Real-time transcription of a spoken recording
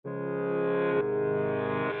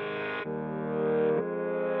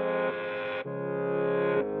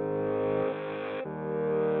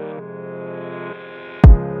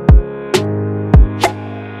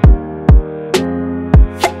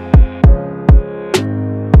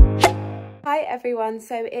Hi everyone,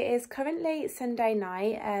 so it is currently Sunday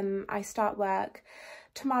night. I start work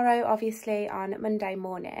tomorrow, obviously on Monday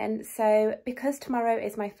morning. So because tomorrow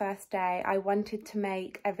is my first day, I wanted to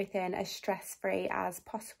make everything as stress-free as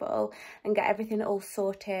possible and get everything all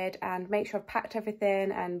sorted and make sure I've packed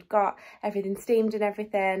everything and got everything steamed and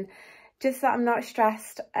everything, just so I'm not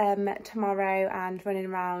stressed tomorrow and running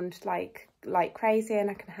around like crazy, and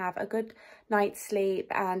I can have a good night's sleep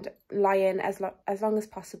and lie in as long as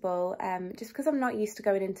possible, just because I'm not used to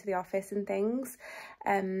going into the office and things.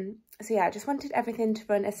 So yeah, I just wanted everything to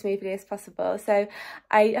run as smoothly as possible. So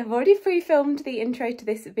I have already pre-filmed the intro to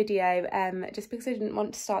this video, just because I didn't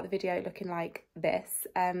want to start the video looking like this.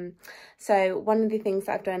 So one of the things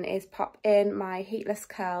that I've done is pop in my heatless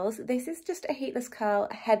curls. This is just a heatless curl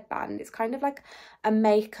headband. It's kind of like a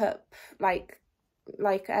makeup, like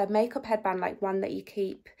a makeup headband, like one that you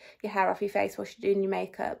keep your hair off your face whilst you're doing your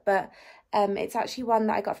makeup, but it's actually one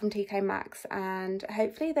that I got from TK Maxx, and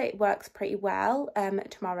hopefully that it works pretty well.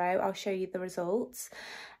 Tomorrow I'll show you the results.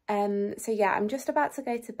 So yeah, I'm just about to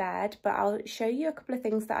go to bed, but I'll show you a couple of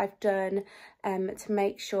things that I've done to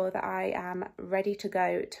make sure that I am ready to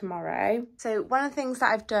go tomorrow. So one of the things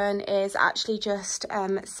that I've done is actually just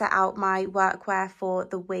set out my workwear for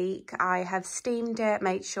the week. I have steamed it,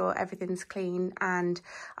 made sure everything's clean, and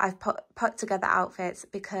I've put together outfits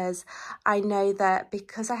because I know that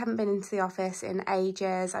because I haven't been into the office in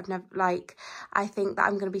ages, I think that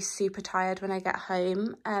I'm going to be super tired when I get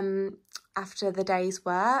home after the day's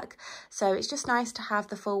work. So it's just nice to have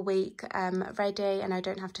the full week ready, and I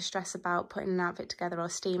don't have to stress about putting an outfit together or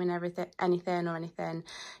steaming anything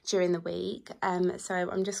during the week. So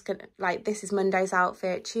I'm just gonna, this is Monday's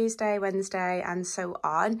outfit, Tuesday, Wednesday, and so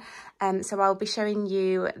on. So I'll be showing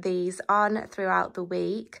you these on throughout the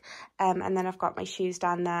week, and then I've got my shoes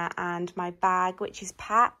down there and my bag, which is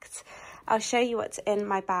packed. I'll show you what's in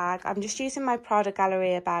my bag. I'm just using my Prada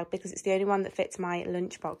Galleria bag because it's the only one that fits my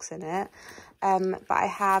lunchbox in it. But I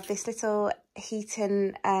have this little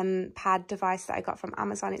heating pad device that I got from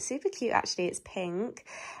Amazon. It's super cute actually, it's pink.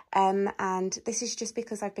 And this is just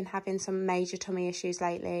because I've been having some major tummy issues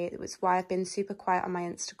lately. It was why I've been super quiet on my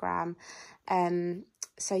Instagram.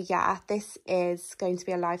 So yeah, this is going to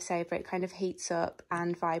be a lifesaver. It kind of heats up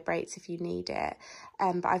and vibrates if you need it.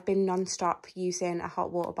 But I've been non-stop using a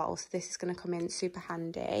hot water bottle, so this is going to come in super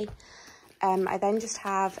handy. I then just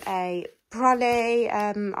have a brolly,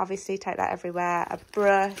 obviously take that everywhere, a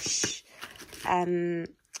brush, and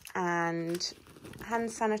hand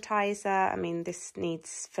sanitizer. I mean, this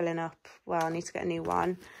needs filling up. Well, I need to get a new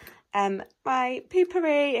one. My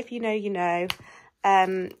poopery, if you know, you know.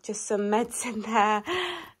 Just some meds in there,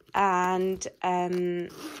 and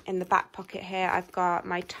in the back pocket here I've got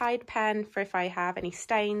my Tide pen for if I have any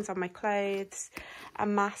stains on my clothes, a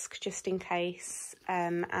mask just in case,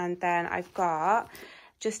 and then I've got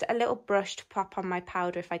just a little brush to pop on my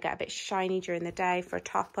powder if I get a bit shiny during the day for a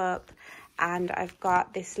top up, and I've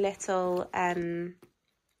got this little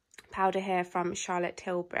powder here from Charlotte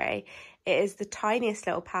Tilbury. It is the tiniest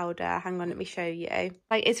little powder. Hang on, let me show you.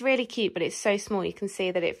 It's really cute, but it's so small. You can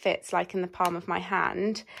see that it fits in the palm of my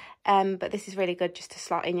hand. But this is really good just to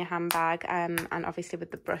slot in your handbag, and obviously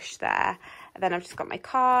with the brush there. And then I've just got my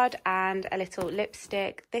card and a little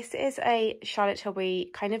lipstick. This is a Charlotte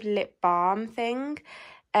Tilbury kind of lip balm thing.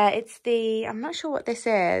 I'm not sure what this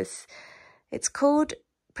is. It's called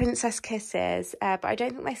Princess Kisses, but I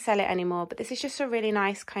don't think they sell it anymore. But this is just a really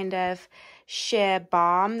nice kind of sheer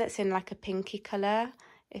balm that's in like a pinky colour,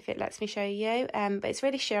 if it lets me show you. But it's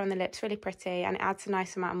really sheer on the lips, really pretty, and it adds a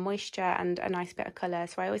nice amount of moisture and a nice bit of colour.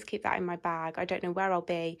 So I always keep that in my bag. I don't know where I'll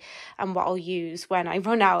be and what I'll use when I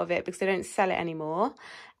run out of it because they don't sell it anymore.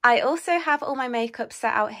 I also have all my makeup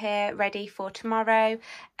set out here ready for tomorrow.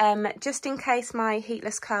 Just in case my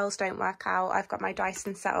heatless curls don't work out, I've got my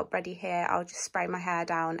Dyson set up ready here. I'll just spray my hair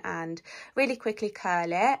down and really quickly curl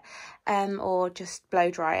it, or just blow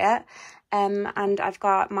dry it. And I've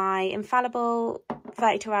got my Infallible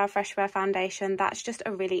 32-hour Fresh Wear foundation. That's just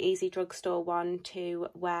a really easy drugstore one to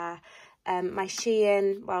wear. My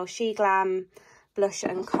She Glam blush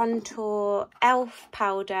and contour, elf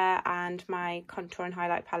powder, and my contour and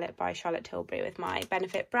highlight palette by Charlotte Tilbury with my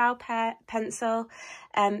Benefit brow pencil.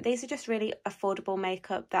 These are just really affordable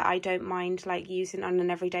makeup that I don't mind using on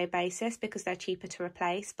an everyday basis because they're cheaper to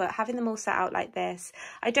replace. But having them all set out like this,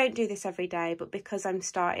 I don't do this every day, but because I'm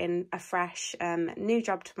starting a fresh new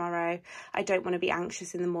job tomorrow, I don't want to be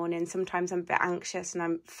anxious in the morning. Sometimes I'm a bit anxious and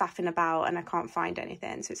I'm faffing about and I can't find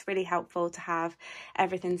anything, so it's really helpful to have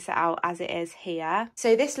everything set out as it is here.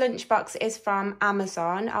 So this lunchbox is from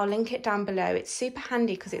Amazon. I'll link it down below. It's super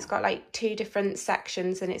handy because it's got 2 different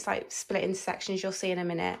sections and it's split into sections, you'll see in a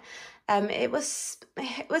minute. It was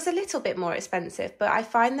a little bit more expensive, but I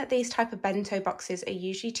find that these type of bento boxes are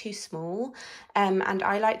usually too small, and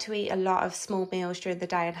I like to eat a lot of small meals during the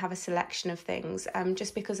day and have a selection of things,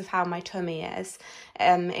 just because of how my tummy is.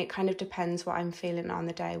 It kind of depends what I'm feeling on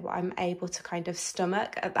the day, what I'm able to kind of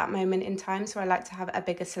stomach at that moment in time, so I like to have a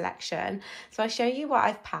bigger selection. So I'll show you what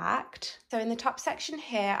I've packed. So in the top section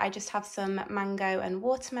here, I just have some mango and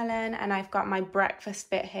watermelon, and I've got my breakfast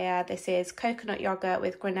bit here. This is coconut yogurt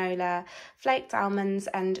with granola, flaked almonds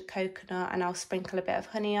and coconut, and I'll sprinkle a bit of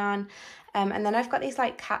honey on. And then I've got these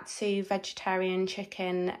like katsu vegetarian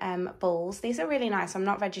chicken balls. These are really nice. I'm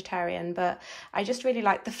not vegetarian, but I just really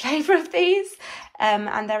like the flavour of these,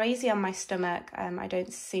 and they're easy on my stomach. I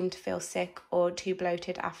don't seem to feel sick or too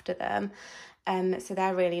bloated after them. So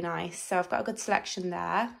they're really nice. So I've got a good selection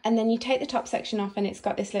there. And then you take the top section off, and it's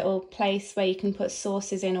got this little place where you can put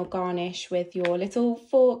sauces in or garnish with your little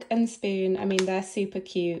fork and spoon. I mean, they're super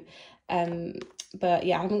cute. But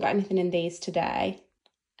yeah, I haven't got anything in these today.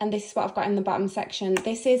 And this is what I've got in the bottom section.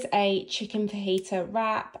 This is a chicken fajita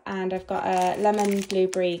wrap, and I've got a lemon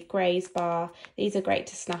blueberry graze bar. These are great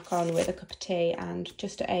to snack on with a cup of tea and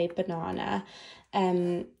just a banana.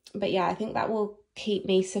 But yeah, I think that will keep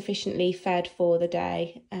me sufficiently fed for the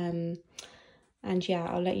day. And yeah,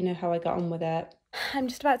 I'll let you know how I got on with it. I'm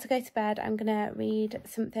just about to go to bed. I'm gonna read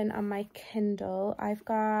something on my Kindle.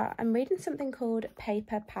 I'm reading something called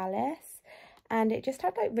Paper Palace, and it just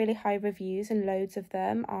had like really high reviews and loads of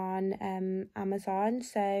them on Amazon.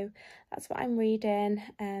 So that's what I'm reading.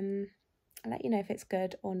 I'll let you know if it's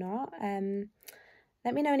good or not.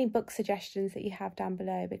 Let me know any book suggestions that you have down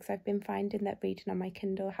below, because I've been finding that reading on my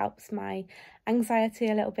Kindle helps my anxiety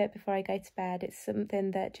a little bit before I go to bed. It's something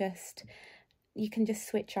that you can just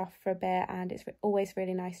switch off for a bit, and it's always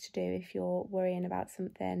really nice to do if you're worrying about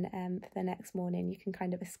something for the next morning. You can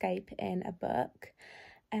kind of escape in a book.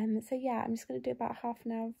 So yeah, I'm just going to do about half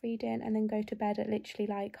an hour of reading and then go to bed at literally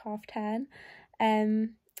like 10:30.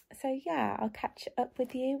 So yeah, I'll catch up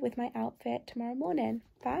with you with my outfit tomorrow morning.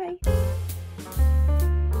 Bye.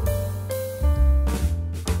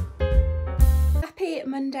 Happy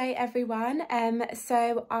Monday, everyone.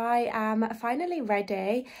 So I am finally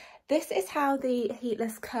ready. This is how the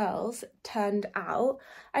heatless curls turned out.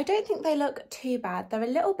 I don't think they look too bad. They're a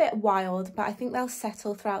little bit wild, but I think they'll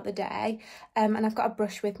settle throughout the day. And I've got a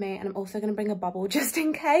brush with me, and I'm also going to bring a bobble just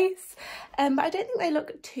in case. But I don't think they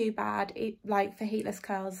look too bad, like for heatless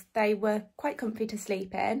curls. They were quite comfy to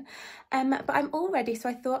sleep in. But I'm all ready, so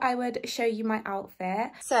I thought I would show you my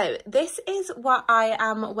outfit. So this is what I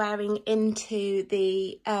am wearing into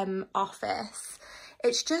the office.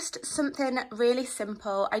 It's just something really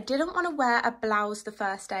simple. I didn't want to wear a blouse the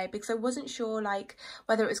first day because I wasn't sure like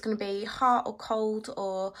whether it was going to be hot or cold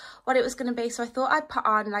or what it was going to be. So I thought I'd put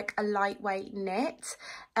on like a lightweight knit.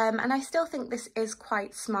 And I still think this is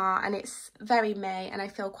quite smart, and it's very me, and I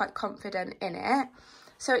feel quite confident in it.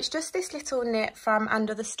 So it's just this little knit from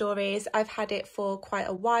Under the Stories. I've had it for quite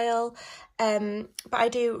a while, but I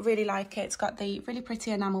do really like it. It's got the really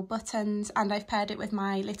pretty enamel buttons, and I've paired it with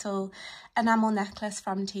my little enamel necklace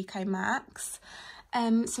from TK Maxx.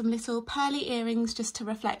 Some little pearly earrings just to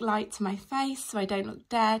reflect light to my face so I don't look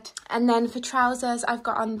dead. And then for trousers, I've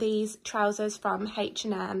got on these trousers from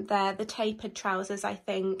H&M. They're the tapered trousers, I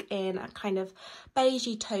think, in a kind of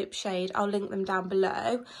beigey taupe shade. I'll link them down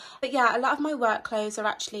below. But yeah, a lot of my work clothes are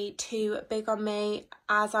actually too big on me.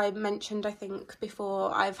 As I mentioned, I think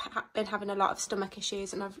before, I've been having a lot of stomach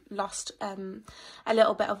issues, and I've lost a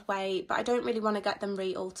little bit of weight, but I don't really want to get them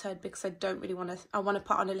re-altered because I don't really want to, I want to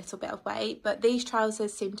put on a little bit of weight. But these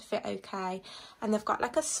trousers seem to fit okay, and they've got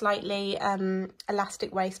like a slightly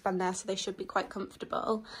elastic waistband there, so they should be quite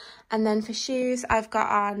comfortable. And then for shoes, I've got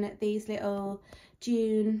on these little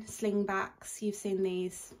June slingbacks. You've seen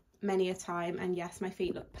these many a time, and yes, my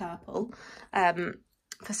feet look purple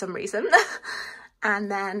for some reason.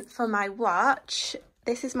 And then for my watch,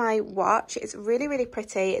 this is my watch. It's really, really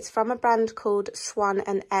pretty. It's from a brand called Swan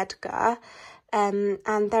and Edgar. And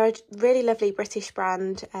they're a really lovely British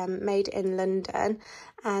brand made in London.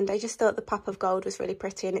 And I just thought the pop of gold was really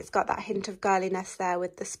pretty, and it's got that hint of girliness there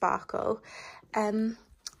with the sparkle.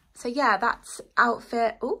 So yeah, that's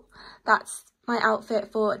my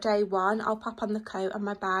outfit for day one. I'll pop on the coat and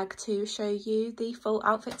my bag to show you the full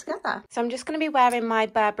outfit together. So I'm just going to be wearing my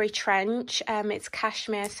Burberry trench. It's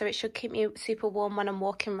cashmere, so it should keep me super warm when I'm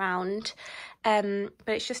walking around. But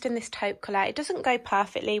it's just in this taupe colour. It doesn't go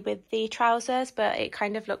perfectly with the trousers, but it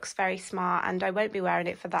kind of looks very smart, and I won't be wearing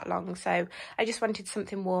it for that long, so I just wanted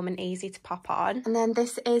something warm and easy to pop on. And then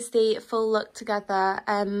this is the full look together.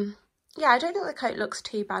 yeah, I don't think the coat looks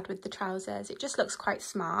too bad with the trousers. It just looks quite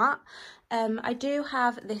smart. I do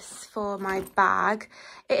have this for my bag.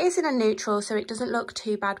 It is in a neutral, so it doesn't look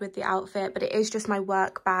too bad with the outfit, but it is just my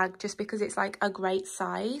work bag just because it's like a great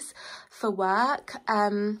size for work.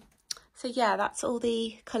 So yeah, that's all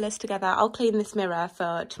the colours together. I'll clean this mirror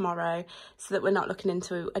for tomorrow so that we're not looking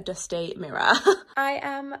into a dusty mirror. I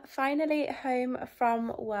am finally home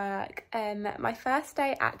from work. My first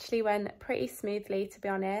day actually went pretty smoothly, to be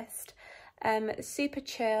honest. Super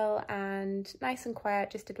chill and nice and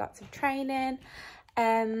quiet, just did lots of training.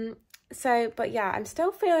 But yeah, I'm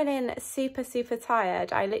still feeling super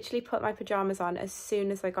tired. I literally put my pyjamas on as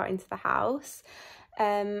soon as I got into the house.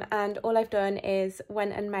 And all I've done is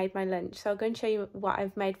went and made my lunch. So I'll go and show you what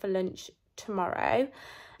I've made for lunch tomorrow.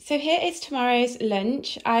 So here is tomorrow's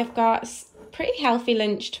lunch. I've got pretty healthy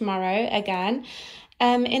lunch tomorrow again.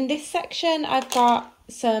 In this section, I've got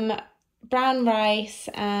some brown rice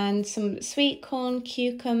and some sweet corn,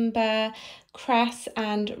 cucumber, cress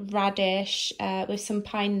and radish with some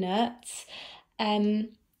pine nuts.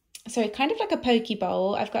 So kind of like a poke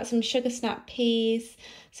bowl. I've got some sugar snap peas,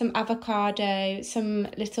 some avocado, some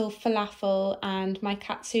little falafel and my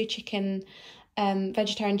katsu chicken,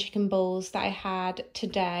 vegetarian chicken balls that I had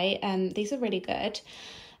today. These are really good.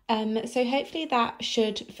 So hopefully that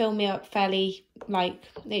should fill me up fairly,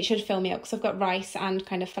 it should fill me up because I've got rice and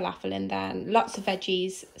kind of falafel in there and lots of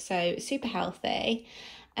veggies, so super healthy.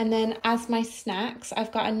 And then as my snacks,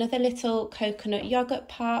 I've got another little coconut yogurt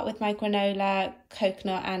part with my granola,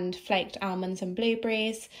 coconut and flaked almonds and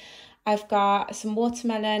blueberries. I've got some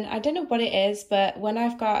watermelon. I don't know what it is, but when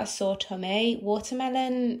I've got a sore tummy,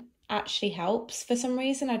 watermelon actually helps for some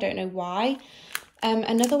reason. I don't know why.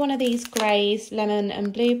 Another one of these Graze lemon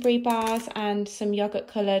and blueberry bars and some yogurt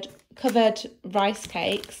covered rice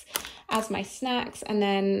cakes as my snacks. And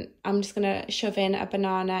then I'm just going to shove in a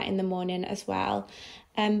banana in the morning as well.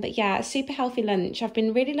 But yeah, a super healthy lunch. I've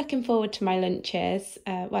been really looking forward to my lunches.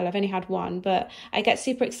 Well, I've only had one, but I get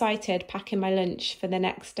super excited packing my lunch for the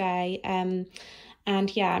next day.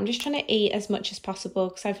 And yeah, I'm just trying to eat as much as possible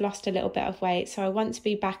because I've lost a little bit of weight. So I want to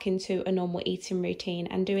be back into a normal eating routine,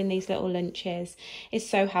 and doing these little lunches is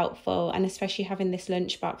so helpful, and especially having this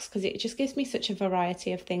lunchbox because it just gives me such a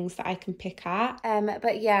variety of things that I can pick at.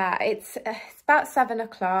 But yeah, it's about 7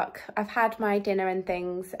 o'clock. I've had my dinner and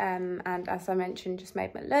things, and as I mentioned, just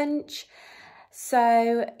made my lunch.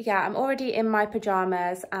 So yeah, I'm already in my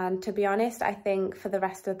pajamas, and to be honest, I think for the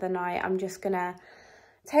rest of the night, I'm just gonna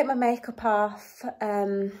take my makeup off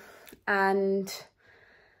and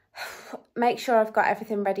make sure I've got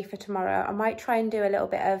everything ready for tomorrow. I might try and do a little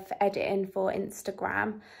bit of editing for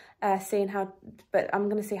Instagram, but I'm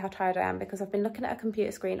going to see how tired I am because I've been looking at a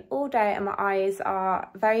computer screen all day and my eyes are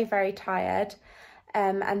very tired.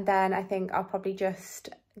 And then I think I'll probably just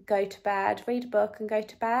go to bed, read a book and go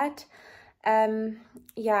to bed.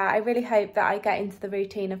 Yeah, I really hope that I get into the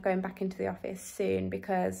routine of going back into the office soon,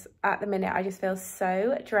 because at the minute I just feel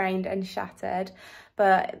so drained and shattered.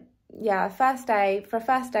 But yeah, for a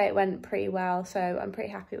first day it went pretty well, so I'm pretty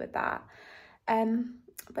happy with that.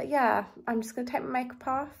 But yeah, I'm just going to take my makeup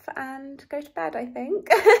off and go to bed, I think.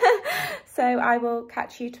 So I will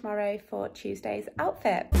catch you tomorrow for Tuesday's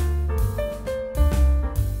outfit.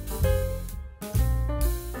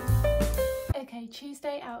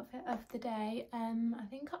 Tuesday outfit of the day. I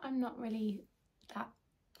think I'm not really that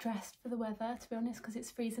dressed for the weather, to be honest, because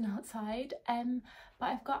it's freezing outside. But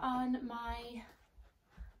I've got on my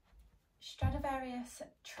Stradivarius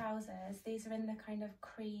trousers. These are in the kind of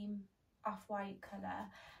cream off-white colour,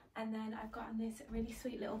 and then I've got on this really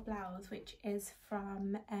sweet little blouse which is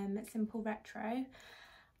from Simple Retro.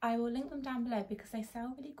 I will link them down below because they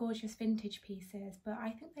sell really gorgeous vintage pieces, but I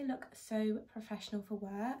think they look so professional for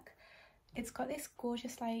work. It's got this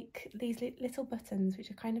gorgeous, these little buttons which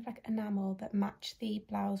are kind of like enamel that match the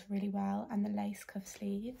blouse really well, and the lace cuff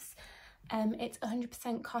sleeves. It's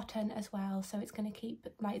 100% cotton as well, so it's going to keep,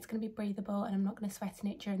 it's going to be breathable, and I'm not going to sweat in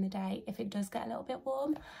it during the day if it does get a little bit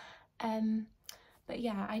warm. But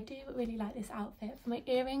yeah, I do really like this outfit. For my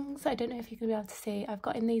earrings, I don't know if you're going to be able to see, I've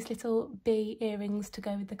got in these little bee earrings to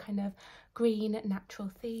go with the kind of green natural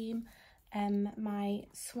theme. My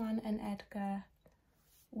Swan and Edgar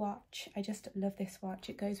watch, I just love this watch,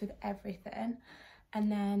 it goes with everything. And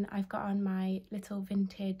then I've got on my little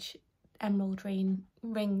vintage emerald ring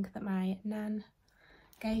that my nan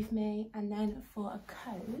gave me. And then for a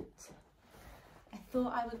coat, I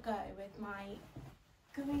thought I would go with my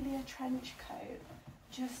Guerrilla trench coat,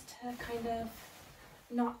 just to kind of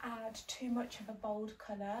not add too much of a bold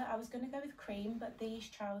colour. I was going to go with cream, but these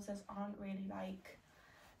trousers aren't really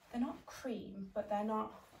they're not cream, but they're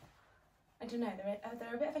not I don't know,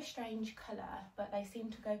 they're a bit of a strange colour, but they seem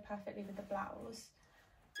to go perfectly with the blouse.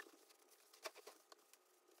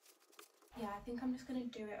 Yeah, I think I'm just going to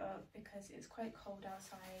do it up because it's quite cold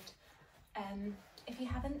outside. If you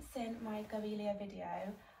haven't seen my Goelia video,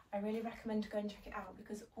 I really recommend to go and check it out,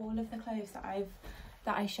 because all of the clothes that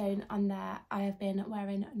I've shown on there I have been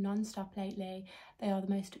wearing non-stop lately. They are the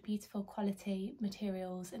most beautiful quality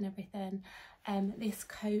materials and everything. This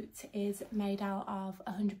coat is made out of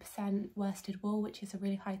 100% worsted wool, which is a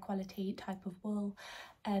really high quality type of wool,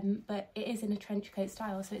 but it is in a trench coat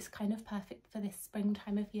style, so it's kind of perfect for this spring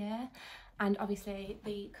time of year. And obviously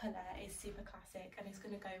the colour is super classic and it's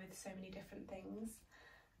going to go with so many different things.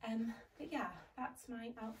 But yeah, that's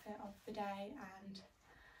my outfit of the day, and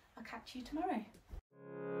I'll catch you tomorrow.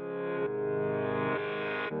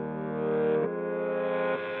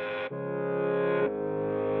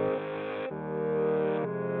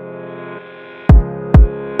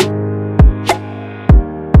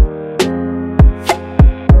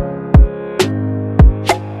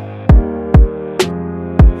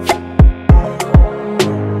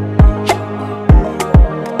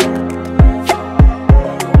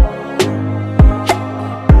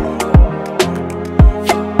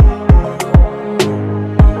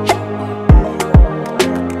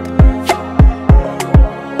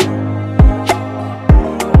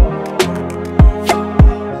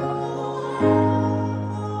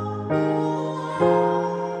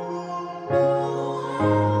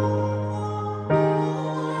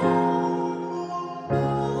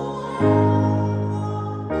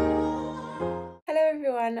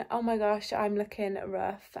 Oh my gosh, I'm looking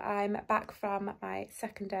rough. I'm back from my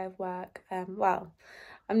second day of work. Well,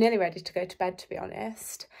 I'm nearly ready to go to bed, to be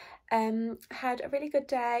honest. Had a really good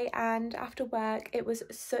day, and after work it was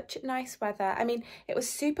such nice weather. I mean, it was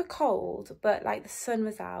super cold, but like the sun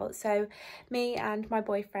was out, so me and my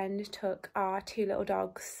boyfriend took our two little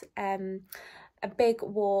dogs a big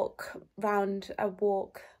walk round a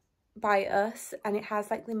walk by us, and it has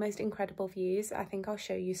like the most incredible views. I think I'll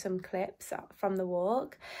show you some clips from the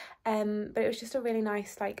walk, but it was just a really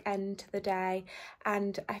nice like end to the day,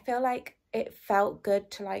 and I feel like it felt good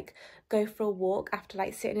to like go for a walk after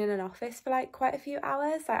like sitting in an office for like quite a few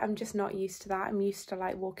hours. Like, I'm just not used to that. I'm used to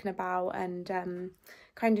like walking about and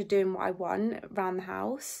kind of doing what I want around the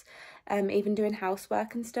house, even doing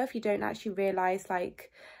housework and stuff. You don't actually realise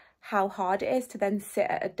like how hard it is to then sit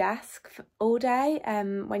at a desk all day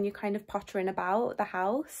when you're kind of pottering about the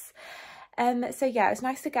house. So yeah, it was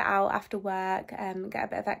nice to get out after work, get a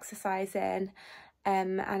bit of exercise in,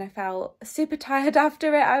 and I felt super tired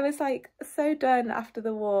after it. I was like so done after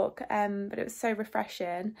the walk, but it was so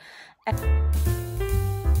refreshing.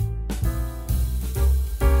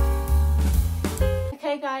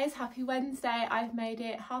 Okay guys, happy Wednesday. I've made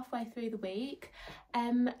it halfway through the week.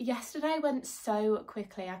 Yesterday went so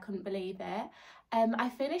quickly, I couldn't believe it. I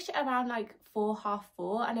finished around like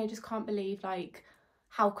 4:30, and I just can't believe like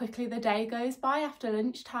how quickly the day goes by after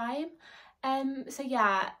lunchtime. So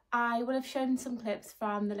yeah, I would have shown some clips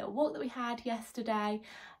from the little walk that we had yesterday,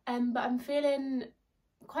 but I'm feeling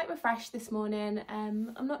quite refreshed this morning.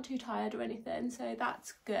 I'm not too tired or anything, so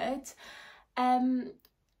that's good.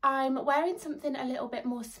 I'm wearing something a little bit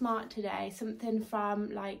more smart today, something from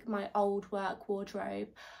like my old work wardrobe.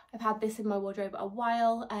 I've had this in my wardrobe a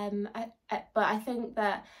while, but I think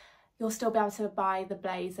that you'll still be able to buy the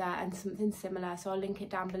blazer and something similar, so I'll link it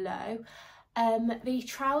down below. The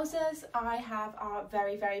trousers I have are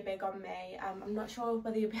very, very big on me. I'm not sure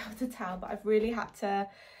whether you'll be able to tell, but I've really had to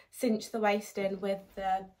cinch the waist in with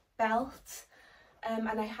the belt, and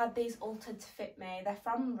I had these altered to fit me. They're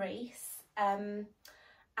from Reese.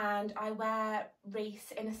 And I wear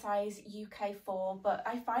Reese in a size UK 4, but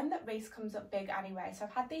I find that Reese comes up big anyway, so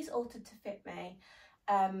I've had these altered to fit me,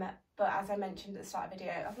 but as I mentioned at the start of the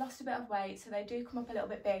video, I've lost a bit of weight, so they do come up a little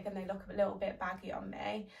bit big and they look a little bit baggy on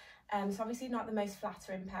me. So obviously not the most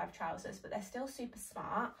flattering pair of trousers, but they're still super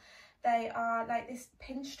smart. They are like this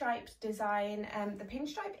pinstriped design. The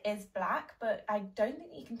pinstripe is black, but I don't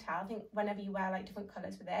think you can tell. I think whenever you wear like different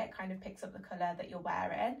colours with it, it kind of picks up the colour that you're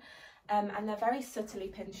wearing. And they're very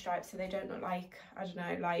subtly pinstriped, so they don't look like, I don't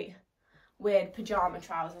know, like weird pyjama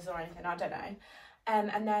trousers or anything, I don't know.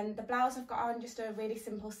 And then the blouse I've got on, just a really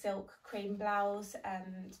simple silk cream blouse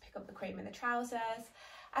to pick up the cream in the trousers.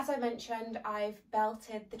 As I mentioned, I've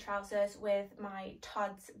belted the trousers with my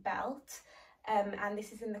Todd's belt, and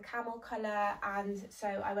this is in the camel colour, and so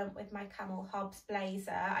I went with my camel Hobbs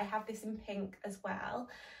blazer. I have this in pink as well.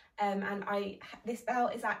 And this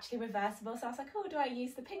belt is actually reversible, so I was like, oh, do I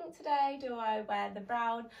use the pink today? Do I wear the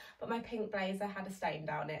brown? But my pink blazer had a stain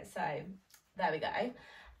down it, so there we go.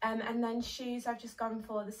 And then shoes, I've just gone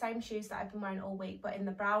for the same shoes that I've been wearing all week, but in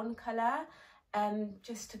the brown colour,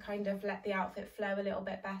 just to kind of let the outfit flow a little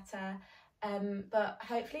bit better. But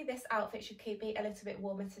hopefully this outfit should keep me a little bit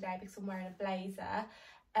warmer today because I'm wearing a blazer.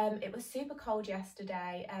 It was super cold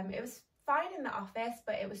yesterday. It was fine in the office,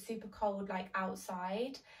 but it was super cold like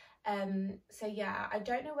outside. So yeah, I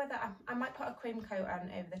don't know whether I might put a cream coat on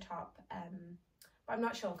over the top, but I'm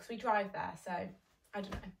not sure because we drive there, so I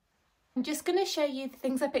don't know. I'm just going to show you the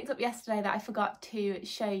things I picked up yesterday that I forgot to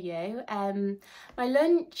show you. My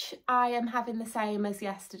lunch, I am having the same as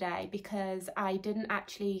yesterday because I didn't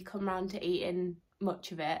actually come round to eating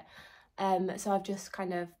much of it. So I've just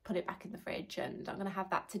kind of put it back in the fridge and I'm going to have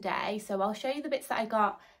that today. So I'll show you the bits that I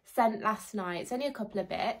got sent last night. It's only a couple of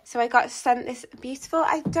bits. So I got sent this beautiful,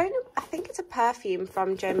 I think it's a perfume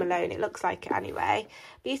from Jo Malone. It looks like it anyway.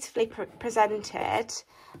 Beautifully presented.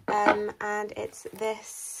 And it's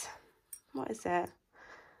this... what is it?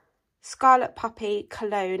 Scarlet Poppy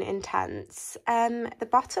Cologne Intense. The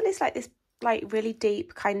bottle is like this like really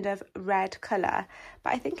deep kind of red colour,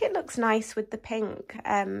 but I think it looks nice with the pink.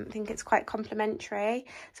 I think it's quite complimentary,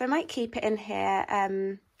 so I might keep it in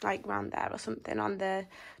here, like round there or something on the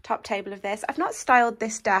top table of this. I've not styled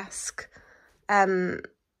this desk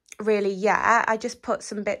really yet. I just put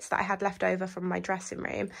some bits that I had left over from my dressing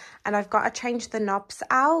room, and I've got to change the knobs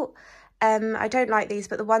out. I don't like these,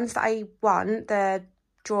 but the ones that I want, the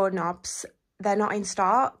drawer knobs, they're not in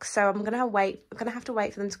stock, so I'm gonna have to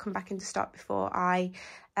wait for them to come back into stock before I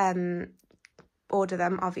order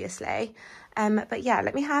them, obviously. But yeah,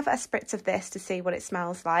 let me have a spritz of this to see what it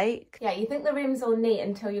smells like. Yeah, you think the room's all neat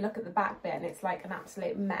until you look at the back bit and it's like an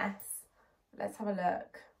absolute mess. Let's have a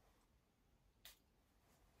look.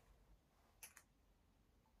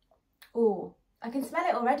 Oh, I can smell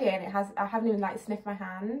it already, and I haven't even like sniffed my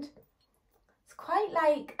hand. It's quite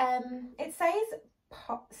like, it says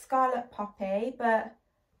Scarlet Poppy, but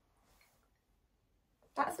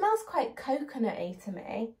that smells quite coconutty to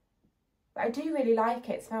me. But I do really like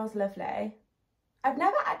it. It smells lovely. I've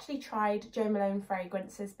never actually tried Jo Malone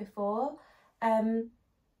fragrances before. I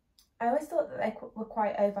always thought that they were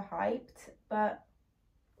quite overhyped, but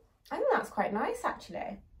I think that's quite nice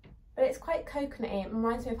actually. But it's quite coconutty. It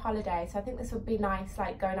reminds me of holiday, so I think this would be nice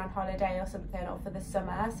like going on holiday or something, or for the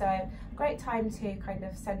summer. So great time to kind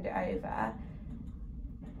of send it over.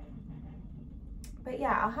 But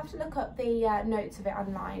yeah, I'll have to look up the notes of it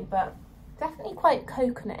online, but definitely quite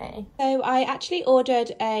coconutty. So I actually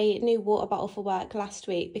ordered a new water bottle for work last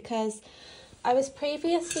week because I was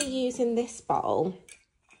previously using this bottle,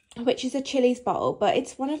 which is a Chili's bottle, but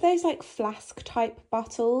it's one of those like flask type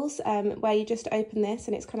bottles where you just open this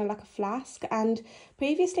and it's kind of like a flask. And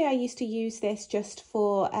previously I used to use this just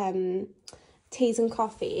for teas and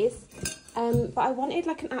coffees, but I wanted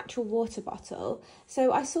like an actual water bottle.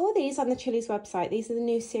 So I saw these on the Chili's website. These are the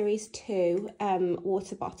new Series 2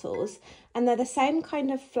 water bottles, and they're the same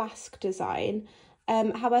kind of flask design.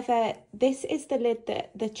 However, this is the lid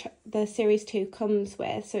that the Series 2 comes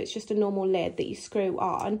with, so it's just a normal lid that you screw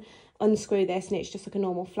on, unscrew this, and it's just like a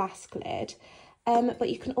normal flask lid. But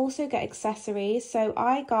you can also get accessories. So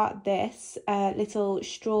I got this little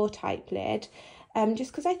straw type lid,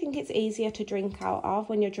 just because I think it's easier to drink out of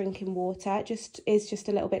when you're drinking water. It just is just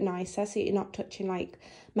a little bit nicer, so you're not touching like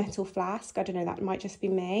metal flask. I don't know, that might just be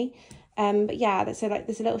me. But yeah, so like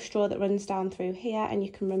there's a little straw that runs down through here, and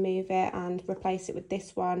you can remove it and replace it with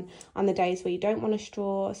this one on the days where you don't want a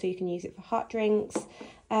straw, so you can use it for hot drinks.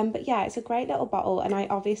 But yeah, it's a great little bottle, and I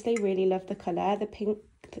obviously really love the colour. The pink,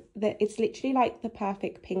 it's literally like the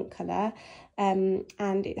perfect pink colour, and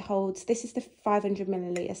it holds, this is the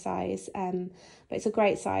 500ml size, but it's a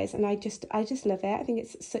great size, and I just love it. I think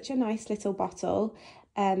it's such a nice little bottle.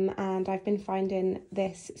 And I've been finding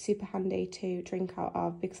this super handy to drink out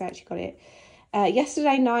of because I actually got it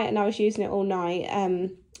yesterday night and I was using it all night.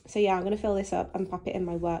 So yeah, I'm going to fill this up and pop it in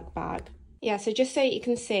my work bag. Yeah, so just so you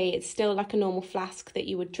can see, it's still like a normal flask that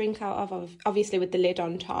you would drink out of, obviously with the lid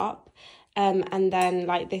on top. And then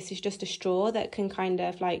like this is just a straw that can kind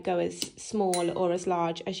of like go as small or as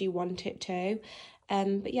large as you want it to.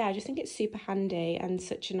 But yeah, I just think it's super handy and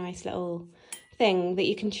such a nice little thing that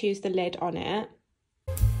you can choose the lid on it.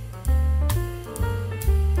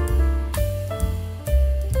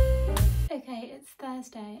 Okay, it's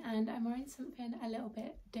Thursday and I'm wearing something a little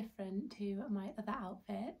bit different to my other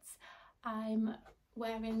outfits. I'm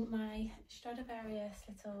wearing my Stradivarius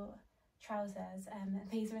little trousers, and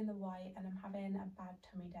these are in the white, and I'm having a bad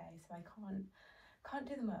tummy day, so I can't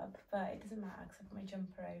do them up, but it doesn't matter because I've got my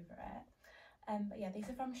jumper over it. But yeah, these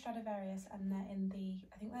are from Stradivarius, and they're in the,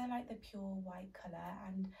 I think they're like the pure white colour,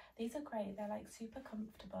 and these are great. They're like super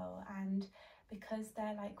comfortable, and because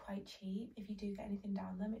they're like quite cheap, if you do get anything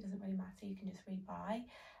down them, it doesn't really matter, you can just rebuy.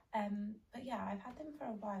 But yeah, I've had them for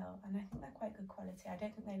a while and I think they're quite good quality. I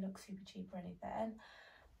don't think they look super cheap or anything.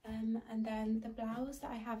 And then the blouse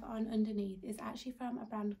that I have on underneath is actually from a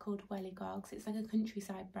brand called Wellygogs. It's like a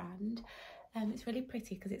countryside brand. It's really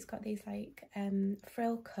pretty because it's got these like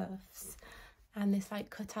frill cuffs and this like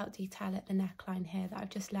cutout detail at the neckline here that I've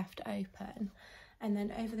just left open. And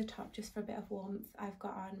then over the top, just for a bit of warmth, I've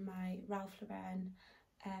got on my Ralph Lauren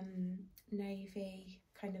navy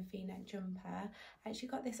kind of v-neck jumper. I actually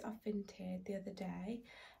got this off Vinted the other day.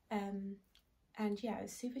 And yeah, it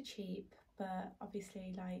was super cheap, but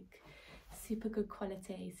obviously like super good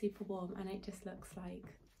quality, super warm, and it just looks like,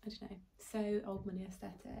 I don't know, so old money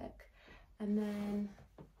aesthetic. And then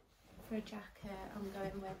for a jacket, I'm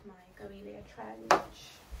going with my Goelia trench.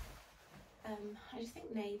 I just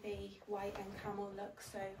think navy, white and camel look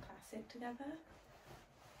so classic together.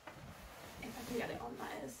 If I can get it on,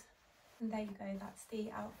 that is. And there you go, that's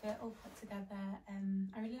the outfit all put together.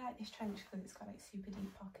 I really like this trench because it's got like super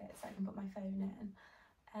deep pockets that I can put my phone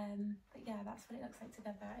in. But yeah, that's what it looks like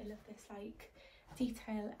together. I love this like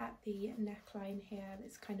detail at the neckline here.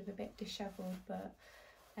 It's kind of a bit disheveled, but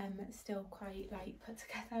still quite like put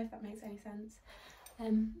together, if that makes any sense.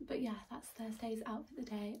 But yeah, that's Thursday's out for the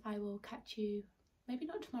day. I will catch you maybe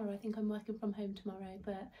not tomorrow, I think I'm working from home tomorrow,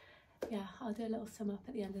 but yeah, I'll do a little sum up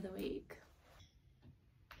at the end of the week.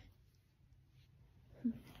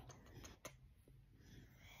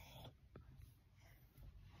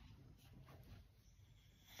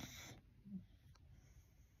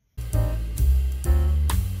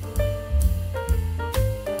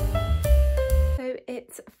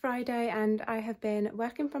 It's Friday and I have been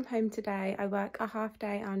working from home today. I work a half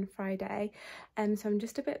day on Friday, so I'm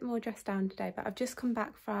just a bit more dressed down today, but I've just come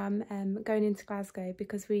back from going into Glasgow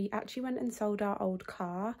because we actually went and sold our old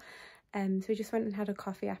car. So we just went and had a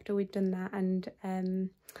coffee after we'd done that, and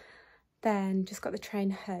then just got the train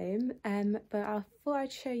home. But I thought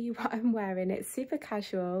I'd show you what I'm wearing. It's super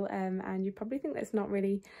casual, and you probably think that's not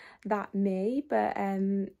really that me, but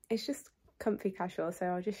it's just comfy casual, so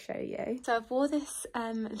I'll just show you. So I've wore this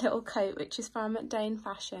little coat which is from Dane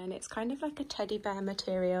Fashion. It's kind of like a teddy bear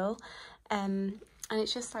material, and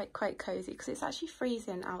it's just like quite cozy because it's actually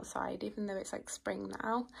freezing outside even though it's like spring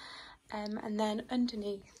now. And then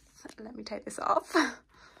underneath, let me take this off.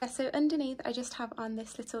 So underneath I just have on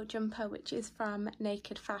this little jumper which is from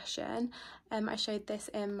Naked Fashion. I showed this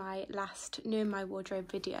in my last New in My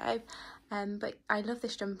Wardrobe video, but I love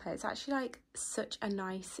this jumper. It's actually like such a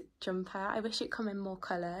nice jumper. I wish it come in more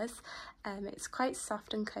colours. It's quite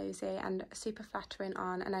soft and cozy and super flattering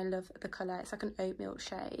on, and I love the colour. It's like an oatmeal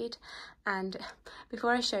shade. And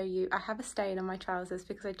before I show you, I have a stain on my trousers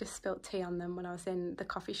because I just spilt tea on them when I was in the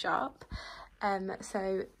coffee shop.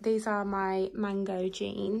 So these are my Mango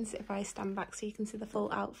jeans, if I stand back so you can see the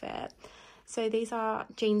full outfit. So these are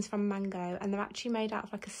jeans from Mango, and they're actually made out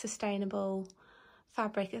of like a sustainable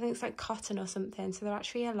fabric. I think it's like cotton or something, so they're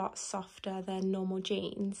actually a lot softer than normal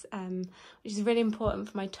jeans, which is really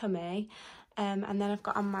important for my tummy. And then I've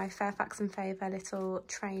got on my Fairfax and Favour little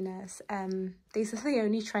trainers. These are the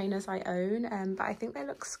only trainers I own, but I think they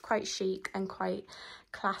look quite chic and quite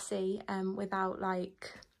classy, without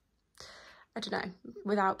like, I don't know,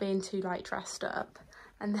 without being too like dressed up.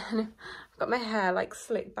 And then I've got my hair like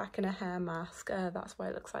slicked back in a hair mask, that's why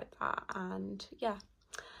it looks like that. And yeah,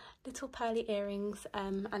 little pearly earrings,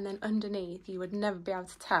 and then underneath you would never be able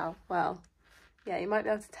to tell, well yeah, you might be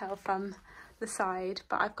able to tell from the side,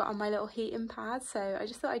 but I've got on my little heating pad, so I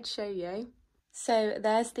just thought I'd show you. So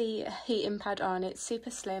there's the heating pad on. It's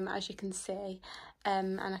super slim, as you can see,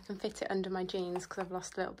 and I can fit it under my jeans because I've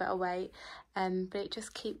lost a little bit of weight, but it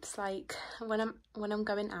just keeps like when I'm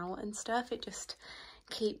going out and stuff, it just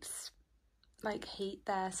keeps like heat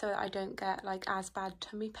there so that I don't get like as bad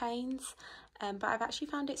tummy pains. But I've actually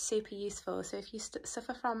found it super useful, so if you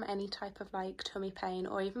suffer from any type of like tummy pain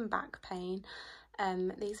or even back pain,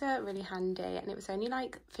 these are really handy, and it was only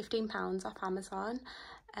like £15 off Amazon.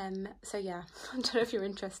 So yeah, I don't know if you're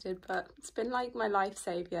interested, but it's been like my life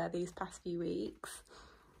saviour these past few weeks.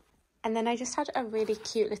 And then I just had a really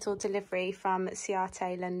cute little delivery from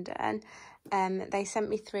Ciate London. They sent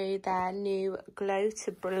me through their new Glow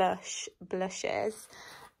to Blush blushes,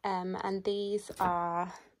 and these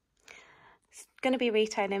are going to be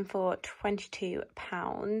retailing for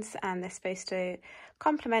 £22, and they're supposed to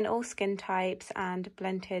complement all skin types and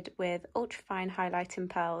blended with ultrafine highlighting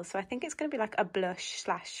pearls. So I think it's going to be like a blush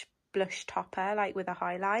 / blush topper, like with a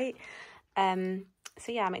highlight.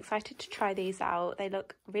 So yeah, I'm excited to try these out. They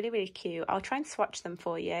look really, really cute. I'll try and swatch them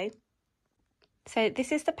for you. So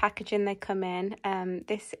this is the packaging they come in.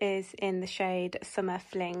 This is in the shade Summer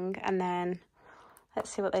Fling, and then let's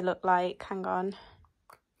see what they look like. Hang on.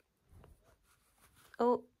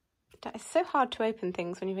 Oh, it's so hard to open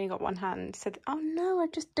things when you've only got one hand. So, oh no, I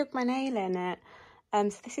just dug my nail in it. So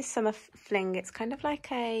this is Summer Fling. It's kind of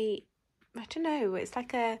like a, I don't know, it's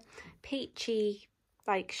like a peachy,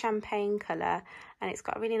 like champagne colour, and it's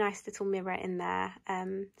got a really nice little mirror in there.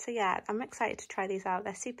 So yeah, I'm excited to try these out.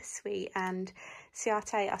 They're super sweet, and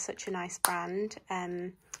Ciate are such a nice brand.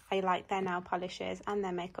 I like their nail polishes and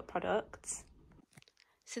their makeup products.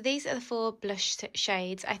 So these are the 4 blush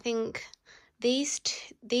shades. I think these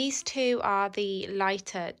two are the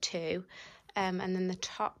lighter 2, and then the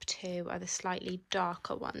top 2 are the slightly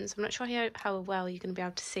darker ones. I'm not sure how well you're going to be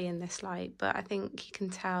able to see in this light, but I think you can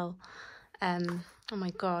tell. Oh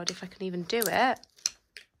my god, if I can even do it.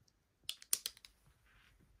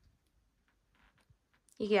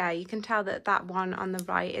 Yeah, you can tell that that one on the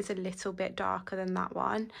right is a little bit darker than that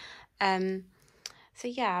one. So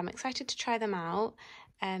yeah, I'm excited to try them out.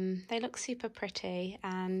 They look super pretty,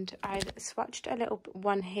 and I've swatched a little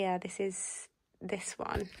one here. This is this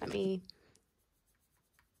one. Let me...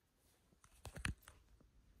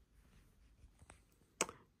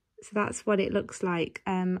 So that's what it looks like.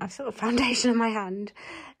 I've sort of foundation on my hand.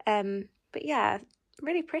 But yeah,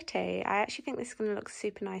 really pretty. I actually think this is going to look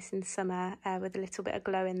super nice in summer with a little bit of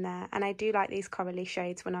glow in there. And I do like these corally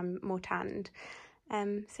shades when I'm more tanned.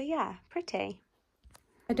 So yeah, pretty.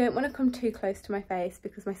 I don't want to come too close to my face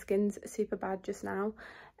because my skin's super bad just now.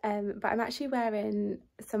 But I'm actually wearing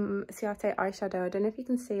some Ciate eyeshadow. I don't know if you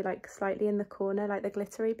can see, like slightly in the corner, like the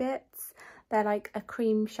glittery bits. They're like a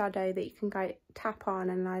cream shadow that you can tap on,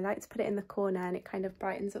 and I like to put it in the corner, and it kind of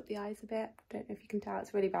brightens up the eyes a bit. I don't know if you can tell,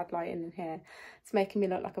 it's really bad lighting in here. It's making me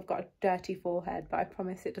look like I've got a dirty forehead, but I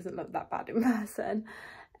promise it doesn't look that bad in person.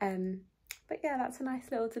 But yeah, that's a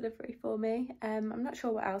nice little delivery for me. I'm not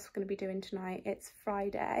sure what else we're going to be doing tonight. It's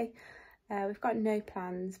Friday. We've got no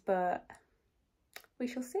plans, but we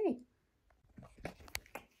shall see.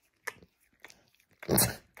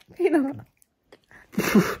 You know what?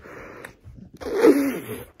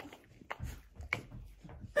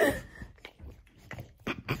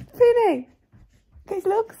 Feeling these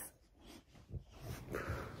looks.